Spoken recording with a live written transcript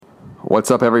What's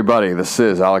up, everybody? This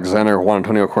is Alexander Juan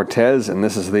Antonio Cortez, and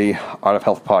this is the Art of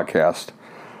Health podcast.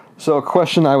 So a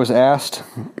question I was asked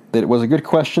that was a good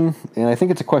question, and I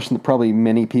think it's a question that probably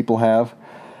many people have,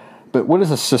 but what is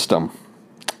a system?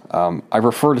 I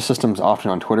refer to systems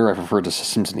often on Twitter. I've referred to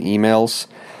systems in emails,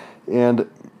 and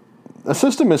a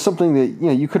system is something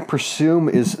that you could presume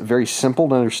is very simple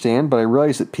to understand, but I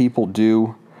realize that people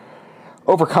do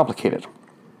overcomplicate it.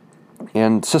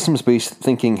 And systems-based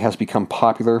thinking has become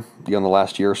popular beyond the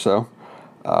last year or so.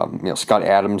 Scott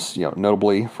Adams,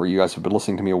 notably, for you guys who have been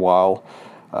listening to me a while,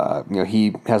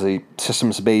 he has a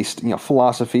systems-based,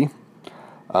 philosophy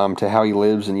to how he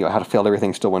lives and how to fail at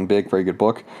everything, still win big. Very good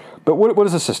book. But what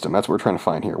is a system? That's what we're trying to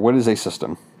find here. What is a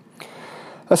system?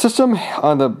 A system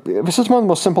on the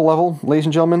most simple level, ladies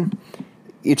and gentlemen,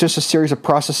 it's just a series of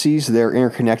processes that are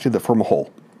interconnected that form a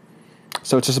whole.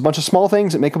 So it's just a bunch of small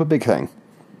things that make up a big thing.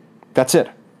 That's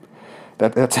it.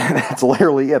 That's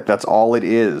literally it. That's all it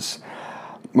is.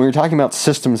 When you're talking about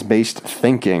systems-based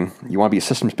thinking, you want to be a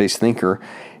systems-based thinker,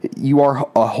 you are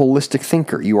a holistic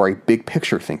thinker. You are a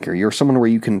big-picture thinker. You're someone where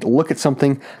you can look at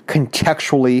something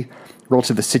contextually relative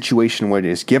to the situation when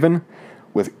it is given,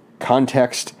 with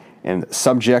context and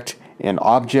subject and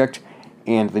object,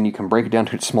 and then you can break it down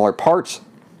to its smaller parts,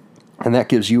 and that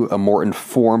gives you a more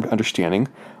informed understanding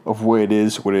of what it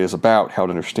is about, how to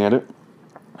understand it,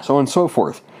 so on and so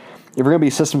forth. If you're going to be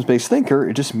a systems-based thinker,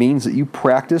 it just means that you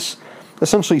practice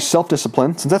essentially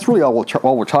self-discipline, since that's really all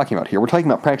we're talking about here. We're talking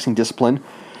about practicing discipline,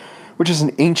 which is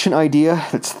an ancient idea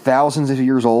that's thousands of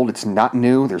years old. It's not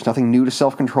new. There's nothing new to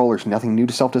self-control. There's nothing new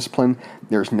to self-discipline.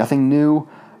 There's nothing new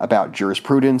about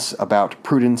jurisprudence, about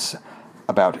prudence,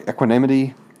 about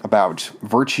equanimity, about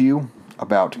virtue,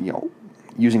 about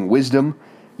using wisdom,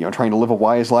 trying to live a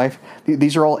wise life.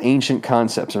 These are all ancient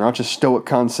concepts. They're not just Stoic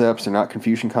concepts. They're not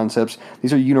Confucian concepts.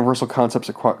 These are universal concepts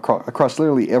across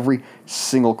literally every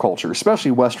single culture, especially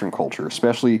Western culture,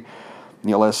 especially,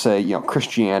 let's say,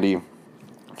 Christianity,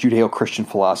 Judeo-Christian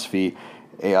philosophy,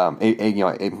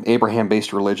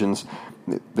 Abraham-based religions.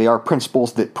 They are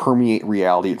principles that permeate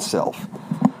reality itself.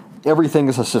 Everything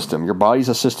is a system. Your body's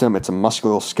a system. It's a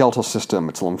musculoskeletal system.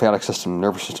 It's a lymphatic system,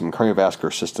 nervous system,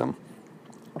 cardiovascular system.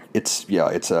 It's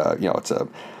a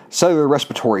cellular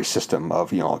respiratory system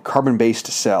of carbon-based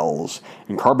cells,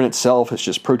 and carbon itself is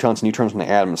just protons, neutrons, and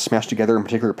atoms smashed together in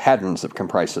particular patterns that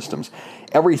comprise systems.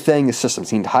 Everything is systems.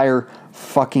 The entire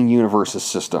fucking universe is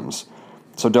systems.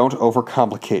 So don't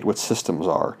overcomplicate what systems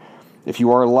are. If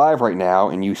you are alive right now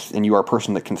and you are a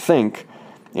person that can think,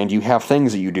 and you have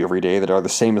things that you do every day that are the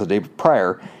same as the day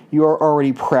prior, you are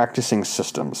already practicing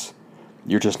systems.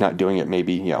 You're just not doing it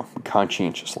maybe,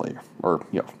 conscientiously, or,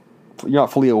 you're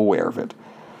not fully aware of it.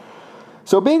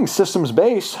 So being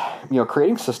systems-based,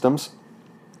 creating systems,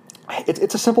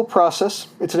 it's a simple process.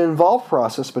 It's an involved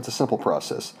process, but it's a simple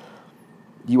process.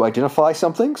 You identify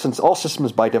something, since all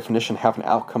systems by definition have an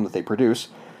outcome that they produce.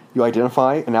 You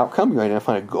identify an outcome, you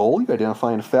identify a goal, you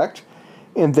identify an effect,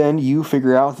 and then you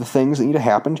figure out the things that need to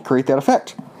happen to create that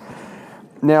effect.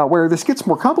 Now, where this gets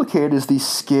more complicated is the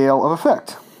scale of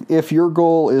effect. If your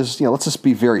goal is, let's just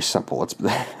be very simple.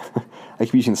 I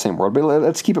keep using the same word, but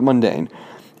let's keep it mundane.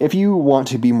 If you want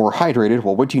to be more hydrated,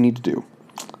 well, what do you need to do?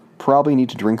 Probably need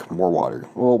to drink more water.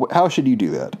 Well, how should you do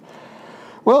that?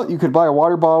 Well, you could buy a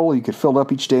water bottle, you could fill it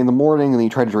up each day in the morning, and then you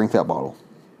try to drink that bottle.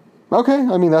 Okay,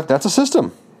 I mean, that's a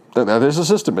system. That is a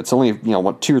system. It's only,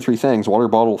 2 or 3 things. Water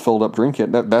bottle, filled up, drink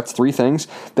it. That's 3 things.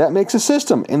 That makes a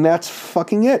system, and that's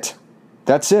fucking it.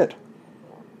 That's it.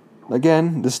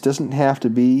 Again, this doesn't have to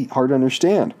be hard to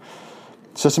understand.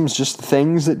 Systems just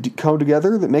things that come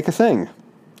together that make a thing.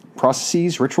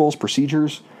 Processes, rituals,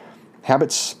 procedures,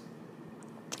 habits,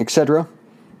 etc.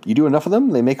 You do enough of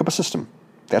them, they make up a system.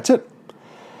 That's it.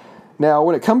 Now,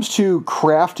 when it comes to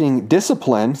crafting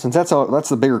discipline, since that's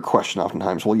the bigger question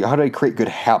oftentimes, well, how do I create good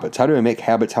habits? How do I make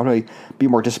habits? How do I be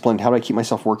more disciplined? How do I keep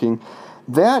myself working?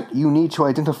 That you need to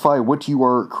identify what you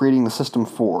are creating the system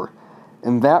for.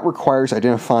 And that requires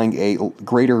identifying a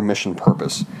greater mission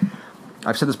purpose.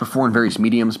 I've said this before in various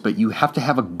mediums, but you have to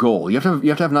have a goal. You have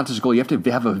to have not just a goal, you have to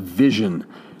have a vision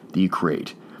that you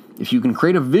create. If you can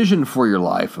create a vision for your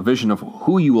life, a vision of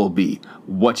who you will be,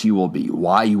 what you will be,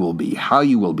 why you will be, how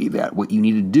you will be that, what you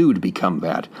need to do to become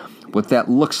that, what that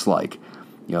looks like.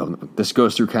 This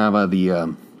goes through kind of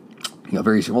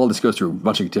this goes through a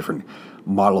bunch of different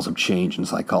models of change in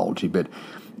psychology, but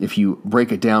if you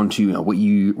break it down to what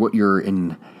your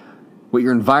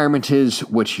environment is,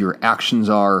 what your actions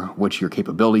are, what your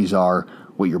capabilities are,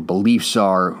 what your beliefs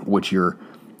are, what your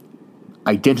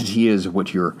identity is,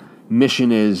 what your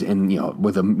mission is, and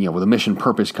with a mission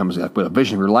purpose comes what a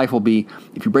vision of your life will be.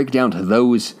 If you break it down to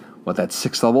those, that's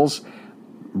 6 levels,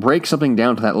 break something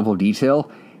down to that level of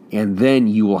detail, and then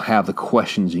you will have the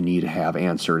questions you need to have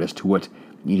answered as to what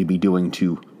you need to be doing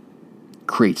to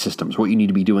create systems, what you need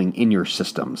to be doing in your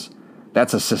systems.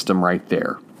 That's a system right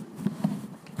there.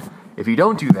 If you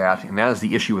don't do that, and that is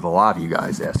the issue with a lot of you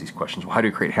guys that ask these questions, well, how do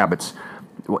you create habits?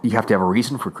 Well, you have to have a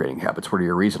reason for creating habits. What are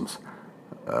your reasons?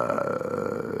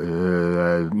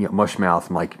 Mush mouth.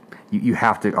 I'm like, you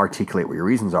have to articulate what your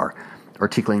reasons are.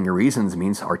 Articulating your reasons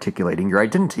means articulating your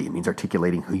identity. It means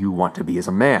articulating who you want to be as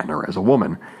a man or as a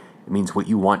woman. It means what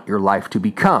you want your life to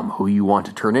become, who you want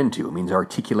to turn into. It means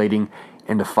articulating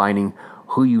and defining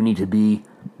who you need to be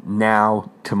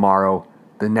now, tomorrow,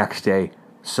 the next day,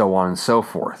 so on and so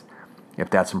forth. If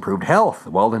that's improved health,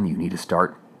 well, then you need to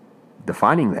start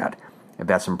defining that. If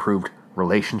that's improved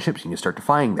relationships, you need to start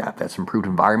defining that. If that's improved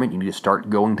environment, you need to start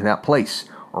going to that place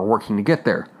or working to get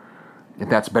there. If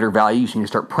that's better values, you need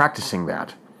to start practicing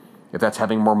that. If that's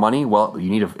having more money, well, you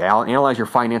need to analyze your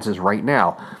finances right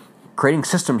now. Creating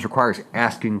systems requires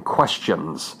asking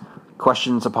questions.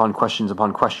 Questions upon questions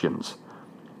upon questions.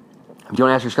 If you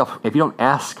don't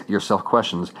ask yourself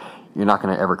questions, you're not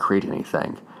going to ever create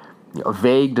anything.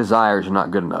 Vague desires are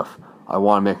not good enough. I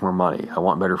want to make more money. I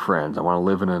want better friends. I want to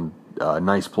live in a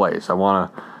nice place. I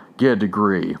want to get a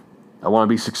degree. I want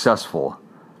to be successful.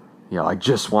 I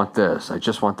just want this. I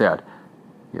just want that.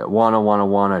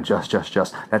 Wanna, just.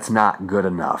 That's not good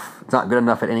enough. It's not good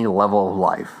enough at any level of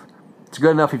life. It's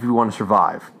good enough if you want to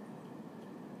survive.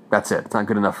 That's it. It's not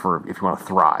good enough for if you want to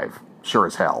thrive. Sure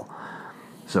as hell.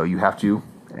 So you have to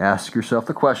ask yourself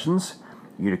the questions.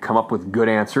 You need to come up with good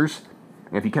answers.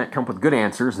 And if you can't come up with good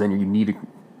answers, then you need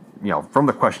to, from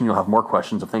the question, you'll have more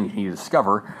questions of things you need to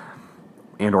discover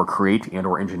and or create and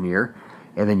or engineer.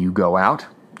 And then you go out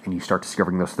and you start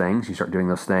discovering those things. You start doing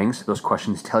those things. Those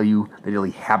questions tell you the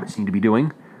daily habits you need to be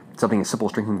doing. Something as simple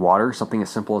as drinking water. Something as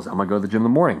simple as I'm going to go to the gym in the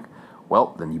morning.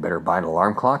 Well, then you better buy an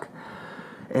alarm clock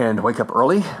and wake up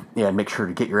early and make sure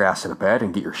to get your ass out of bed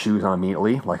and get your shoes on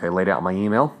immediately, like I laid out in my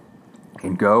email,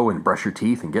 and go and brush your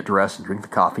teeth and get dressed and drink the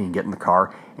coffee and get in the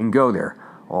car and go there.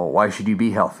 Well, why should you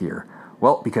be healthier?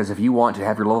 Well, because if you want to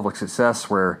have your level of success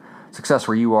where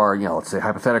you are, let's say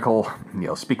hypothetical,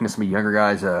 speaking to some of you younger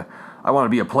guys, I want to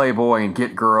be a playboy and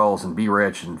get girls and be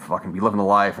rich and fucking be living the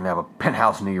life and have a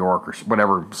penthouse in New York or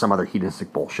whatever, some other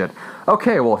hedonistic bullshit.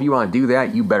 Okay, well, if you want to do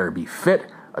that, you better be fit,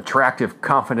 attractive,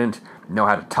 confident, know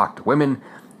how to talk to women,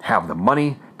 have the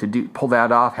money to pull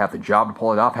that off, have the job to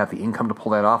pull it off, have the income to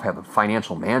pull that off, have the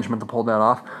financial management to pull that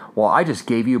off. Well, I just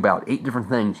gave you about 8 different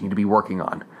things you need to be working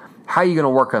on. How are you going to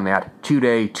work on that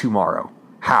today, tomorrow?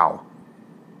 How?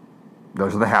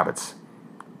 Those are the habits.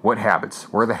 What habits?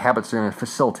 Where are the habits that are going to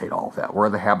facilitate all of that? Where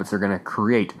are the habits that are going to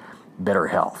create better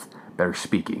health, better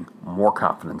speaking, more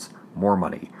confidence, more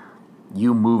money?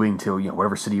 You moving to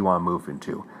whatever city you want to move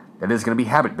into. That is going to be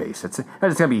habit-based. That is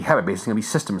going to be habit-based. It's going to be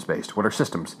systems-based. What are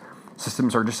systems?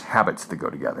 Systems are just habits that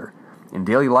go together. In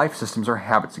daily life, systems are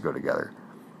habits that go together.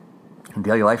 In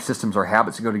daily life, systems are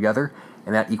habits that go together,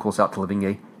 and that equals out to living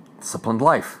a disciplined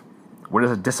life. What is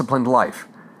a disciplined life?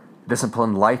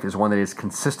 Disciplined life is one that is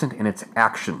consistent in its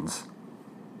actions.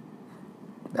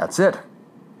 That's it.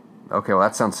 Okay, well,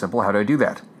 that sounds simple. How do I do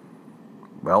that?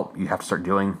 Well, you have to start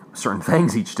doing certain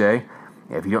things each day.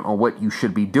 If you don't know what you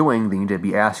should be doing, then you need to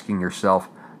be asking yourself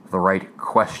the right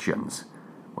questions,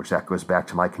 which that goes back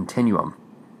to my continuum.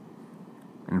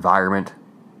 Environment,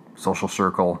 social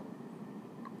circle,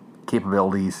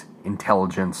 capabilities,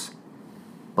 intelligence,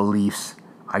 beliefs,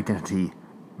 identity,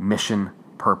 mission,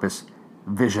 purpose,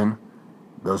 vision.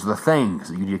 Those are the things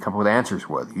that you need to come up with answers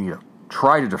with. You need to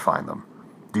try to define them.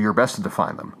 Do your best to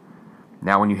define them.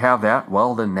 Now when you have that,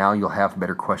 well, then now you'll have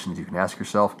better questions you can ask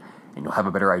yourself, and you'll have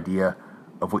a better idea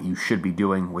of what you should be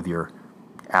doing with your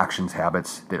actions,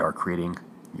 habits that are creating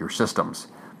your systems.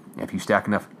 And if you stack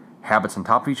enough habits on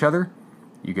top of each other,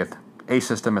 you get a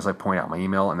system, as I point out in my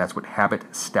email, and that's what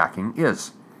habit stacking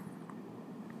is.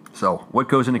 So, what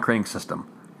goes into creating a system?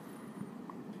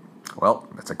 Well,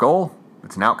 it's a goal,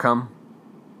 it's an outcome,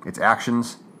 it's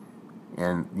actions,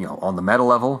 and on the meta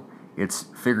level, it's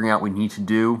figuring out what we need to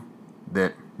do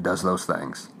that does those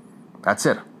things. That's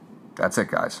it. That's it,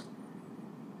 guys.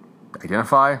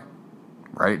 Identify,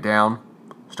 write it down,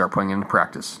 start putting it into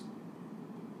practice.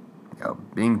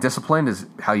 Being disciplined is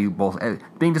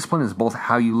both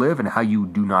how you live and how you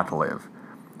do not live.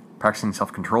 Practicing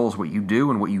self-control is what you do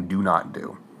and what you do not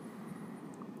do.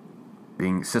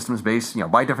 Being systems-based,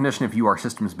 by definition, if you are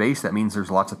systems-based, that means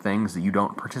there's lots of things that you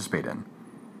don't participate in.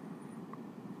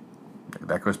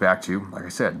 That goes back to, like I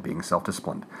said, being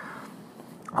self-disciplined.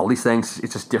 All these things,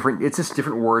 it's just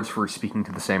different words for speaking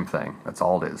to the same thing. That's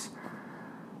all it is.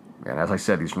 And as I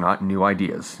said, these are not new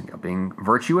ideas. Being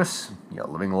virtuous,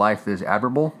 living a life that is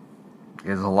admirable,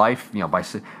 is a life,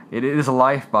 it is a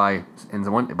life by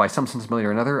some sensibility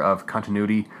or another of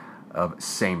continuity, of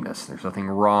sameness. There's nothing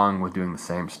wrong with doing the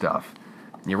same stuff.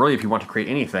 Really, if you want to create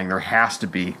anything, there has to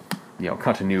be,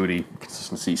 continuity,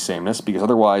 consistency, sameness, because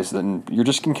otherwise, then you're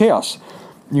just in chaos.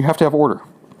 You have to have order.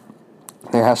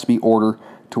 There has to be order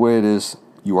to what it is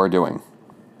you are doing.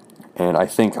 And I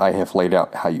think I have laid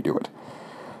out how you do it.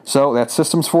 So that's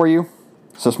systems for you.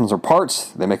 Systems are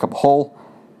parts. They make up a whole.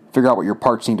 Figure out what your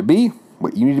parts need to be,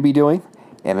 what you need to be doing,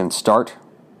 and then start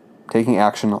taking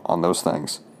action on those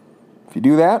things. If you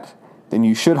do that, then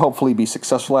you should hopefully be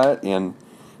successful at it. And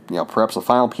perhaps the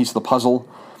final piece of the puzzle,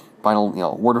 final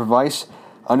word of advice: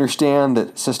 understand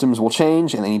that systems will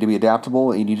change and they need to be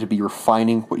adaptable. And you need to be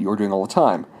refining what you're doing all the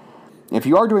time. If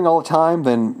you are doing all the time,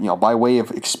 then by way of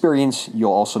experience,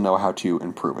 you'll also know how to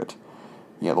improve it.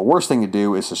 The worst thing to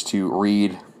do is just to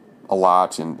read a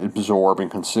lot and absorb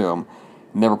and consume,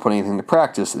 never put anything to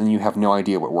practice, and then you have no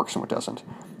idea what works and what doesn't.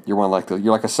 You're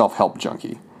like a self-help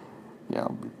junkie.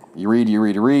 You read,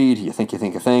 you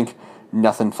think,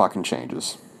 nothing fucking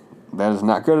changes. That is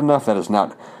not good enough. That is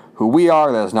not who we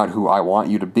are. That is not who I want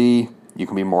you to be. You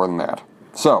can be more than that.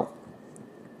 So,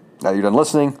 now you're done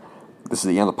listening, this is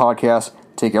the end of the podcast.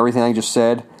 Take everything I just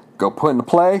said, go put it into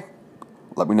play.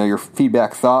 Let me know your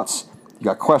feedback, thoughts. You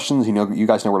got questions, you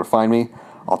guys know where to find me.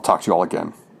 I'll talk to you all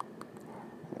again.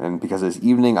 And because it's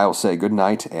evening, I will say good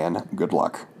night and good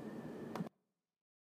luck.